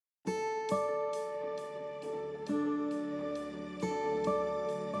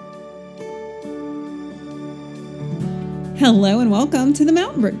Hello and welcome to the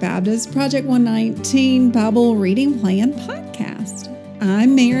Mountain Brook Baptist Project 119 Bible Reading Plan Podcast.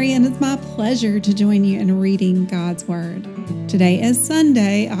 I'm Mary and it's my pleasure to join you in reading God's Word. Today is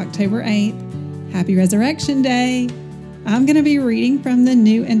Sunday, October 8th. Happy Resurrection Day. I'm going to be reading from the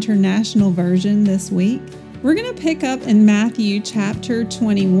New International Version this week. We're going to pick up in Matthew chapter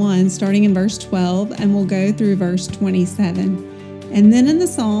 21, starting in verse 12, and we'll go through verse 27. And then in the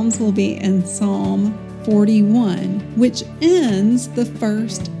Psalms, we'll be in Psalm 41, which ends the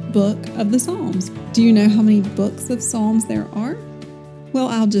first book of the Psalms. Do you know how many books of Psalms there are? Well,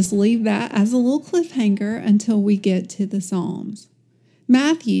 I'll just leave that as a little cliffhanger until we get to the Psalms.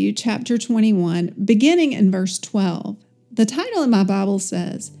 Matthew chapter 21, beginning in verse 12. The title in my Bible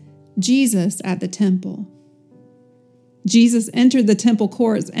says, Jesus at the Temple. Jesus entered the temple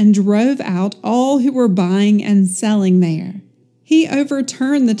courts and drove out all who were buying and selling there. He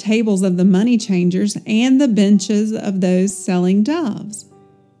overturned the tables of the money changers and the benches of those selling doves.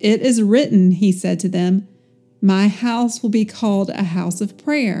 It is written, he said to them, my house will be called a house of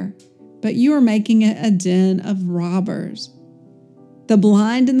prayer, but you are making it a den of robbers. The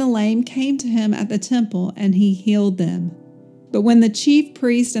blind and the lame came to him at the temple, and he healed them. But when the chief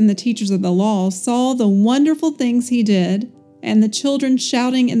priests and the teachers of the law saw the wonderful things he did, and the children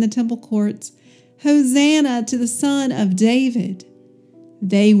shouting in the temple courts, Hosanna to the Son of David,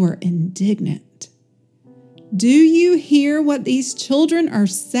 they were indignant. Do you hear what these children are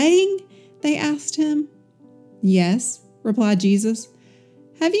saying? They asked him. Yes, replied Jesus.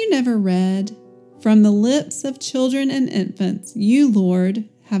 Have you never read, from the lips of children and infants, you, Lord,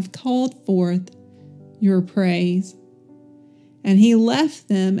 have called forth your praise. And he left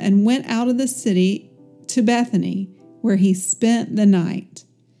them and went out of the city to Bethany, where he spent the night.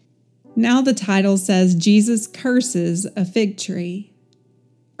 Now the title says Jesus curses a fig tree.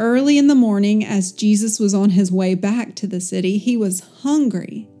 Early in the morning, as Jesus was on his way back to the city, he was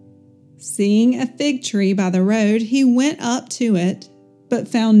hungry. Seeing a fig tree by the road, he went up to it, but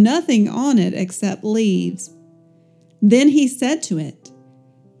found nothing on it except leaves. Then he said to it,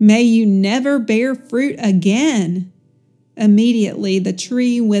 May you never bear fruit again. Immediately the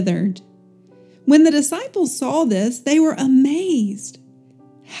tree withered. When the disciples saw this, they were amazed.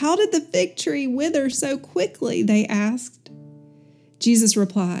 How did the fig tree wither so quickly? They asked. Jesus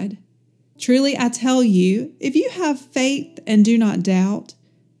replied, Truly I tell you, if you have faith and do not doubt,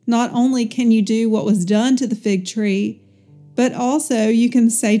 not only can you do what was done to the fig tree, but also you can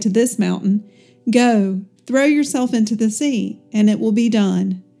say to this mountain, Go, throw yourself into the sea, and it will be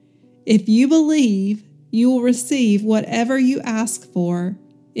done. If you believe, you will receive whatever you ask for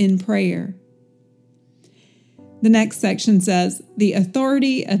in prayer. The next section says, the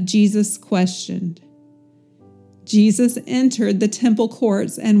authority of Jesus questioned. Jesus entered the temple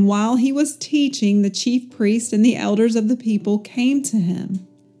courts, and while he was teaching, the chief priests and the elders of the people came to him.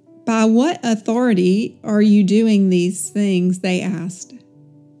 By what authority are you doing these things? They asked.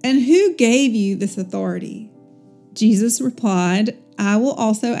 And who gave you this authority? Jesus replied, I will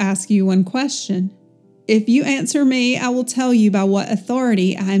also ask you one question. If you answer me, I will tell you by what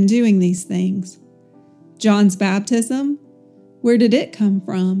authority I am doing these things. John's baptism, where did it come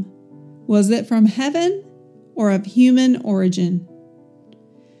from? Was it from heaven or of human origin?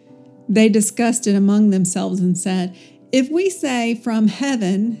 They discussed it among themselves and said, If we say from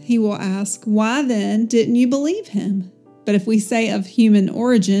heaven, he will ask, why then didn't you believe him? But if we say of human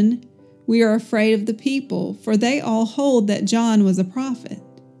origin, we are afraid of the people, for they all hold that John was a prophet.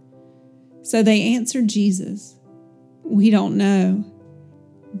 So they answered Jesus, We don't know.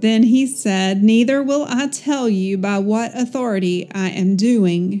 Then he said, Neither will I tell you by what authority I am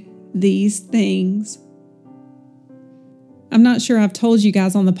doing these things. I'm not sure I've told you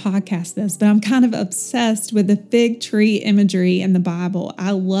guys on the podcast this, but I'm kind of obsessed with the fig tree imagery in the Bible.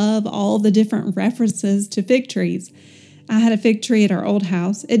 I love all the different references to fig trees. I had a fig tree at our old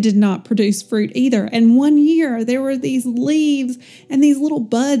house. It did not produce fruit either. And one year there were these leaves and these little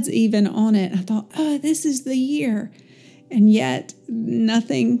buds even on it. I thought, oh, this is the year. And yet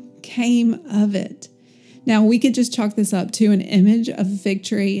nothing came of it. Now we could just chalk this up to an image of a fig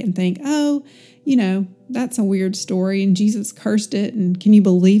tree and think, oh, that's a weird story and Jesus cursed it. And can you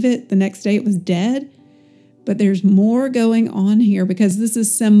believe it? The next day it was dead. But there's more going on here because this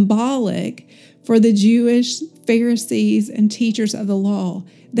is symbolic for the Jewish Pharisees and teachers of the law.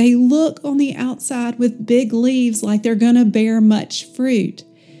 They look on the outside with big leaves like they're going to bear much fruit.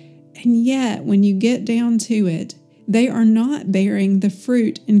 And yet, when you get down to it, they are not bearing the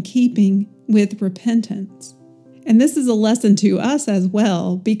fruit in keeping with repentance. And this is a lesson to us as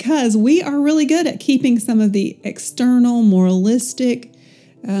well, because we are really good at keeping some of the external, moralistic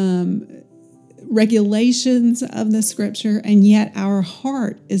regulations of the scripture, and yet our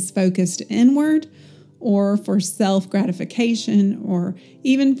heart is focused inward or for self-gratification or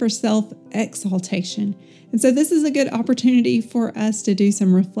even for self-exaltation. And so this is a good opportunity for us to do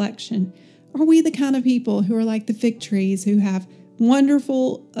some reflection. Are we the kind of people who are like the fig trees, who have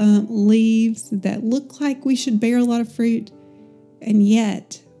wonderful leaves that look like we should bear a lot of fruit, and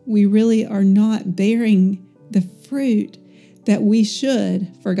yet we really are not bearing the fruit that we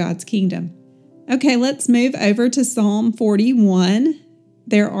should for God's kingdom? Okay, let's move over to Psalm 41.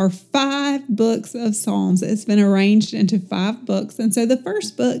 There are 5 books of Psalms. It's been arranged into 5 books. And so the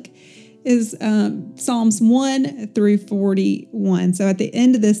first book is Psalms 1 through 41. So at the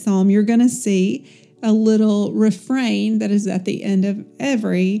end of this psalm, you're going to see a little refrain that is at the end of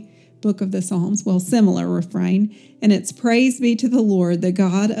every book of the Psalms. Well, similar refrain. And it's praise be to the Lord, the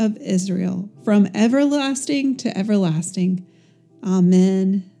God of Israel, from everlasting to everlasting.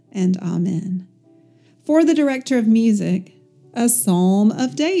 Amen and amen. For the director of music, a psalm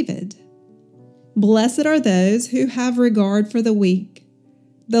of David. Blessed are those who have regard for the weak.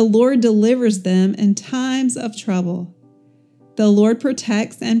 The Lord delivers them in times of trouble. The Lord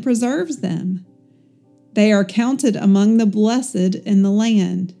protects and preserves them. They are counted among the blessed in the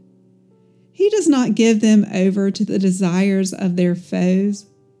land. He does not give them over to the desires of their foes.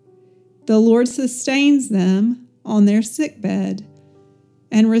 The Lord sustains them on their sickbed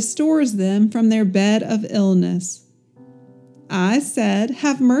and restores them from their bed of illness. I said,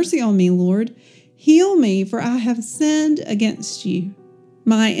 have mercy on me, Lord. Heal me, for I have sinned against you.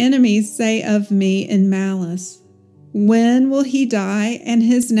 My enemies say of me in malice, when will he die and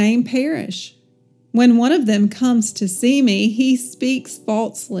his name perish? When one of them comes to see me, he speaks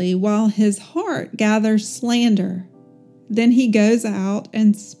falsely while his heart gathers slander. Then he goes out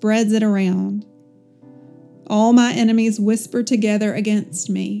and spreads it around. All my enemies whisper together against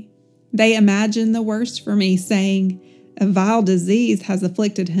me. They imagine the worst for me, saying, a vile disease has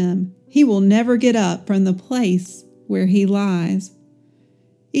afflicted him. He will never get up from the place where he lies.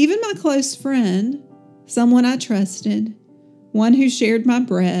 Even my close friend, someone I trusted, one who shared my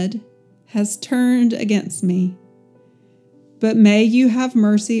bread, has turned against me. But may you have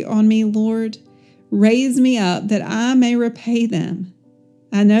mercy on me, Lord. Raise me up that I may repay them.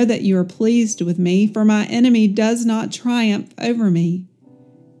 I know that you are pleased with me, for my enemy does not triumph over me.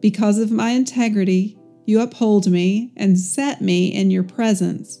 Because of my integrity, you uphold me and set me in your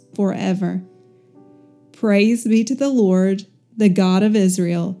presence forever. Praise be to the Lord, the God of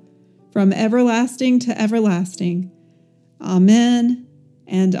Israel, from everlasting to everlasting. Amen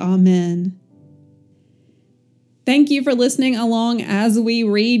and amen. Thank you for listening along as we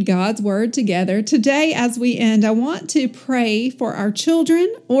read God's Word together. Today, as we end, I want to pray for our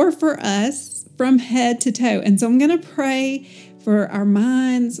children or for us from head to toe. And so I'm going to pray for our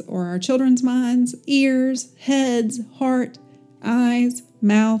minds or our children's minds, ears, heads, heart, eyes,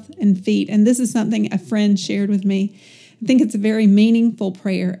 mouth, and feet. And this is something a friend shared with me. I think it's a very meaningful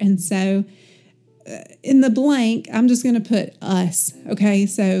prayer. And so in the blank, I'm just going to put us. Okay,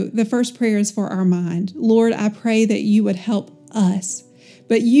 so the first prayer is for our mind. Lord, I pray that you would help us.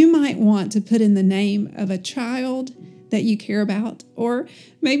 But you might want to put in the name of a child that you care about, or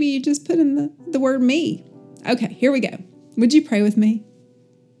maybe you just put in the word me. Okay, here we go. Would you pray with me?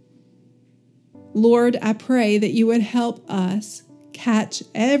 Lord, I pray that you would help us catch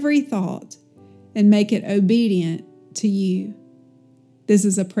every thought and make it obedient to you. This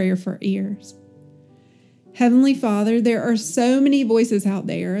is a prayer for ears. Heavenly Father, there are so many voices out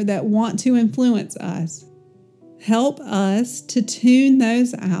there that want to influence us. Help us to tune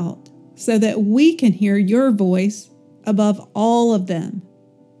those out so that we can hear your voice above all of them.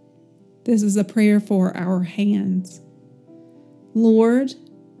 This is a prayer for our hands. Lord,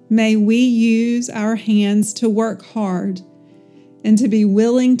 may we use our hands to work hard and to be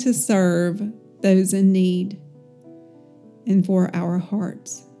willing to serve those in need. And for our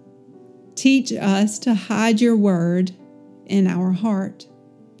hearts, teach us to hide your word in our heart.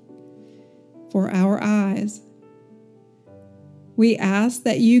 For our eyes, we ask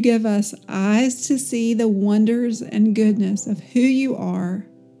that you give us eyes to see the wonders and goodness of who you are.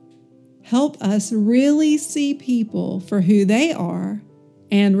 Help us really see people for who they are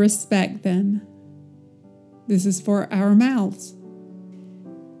and respect them. This is for our mouths.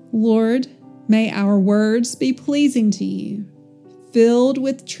 Lord, may our words be pleasing to you, filled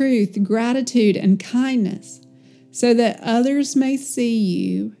with truth, gratitude, and kindness, so that others may see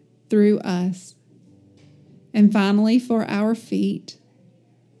you through us. And finally, for our feet,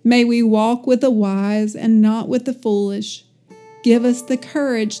 may we walk with the wise and not with the foolish. Give us the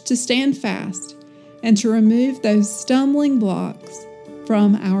courage to stand fast and to remove those stumbling blocks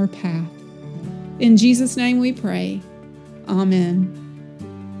from our path. In Jesus' name we pray. Amen.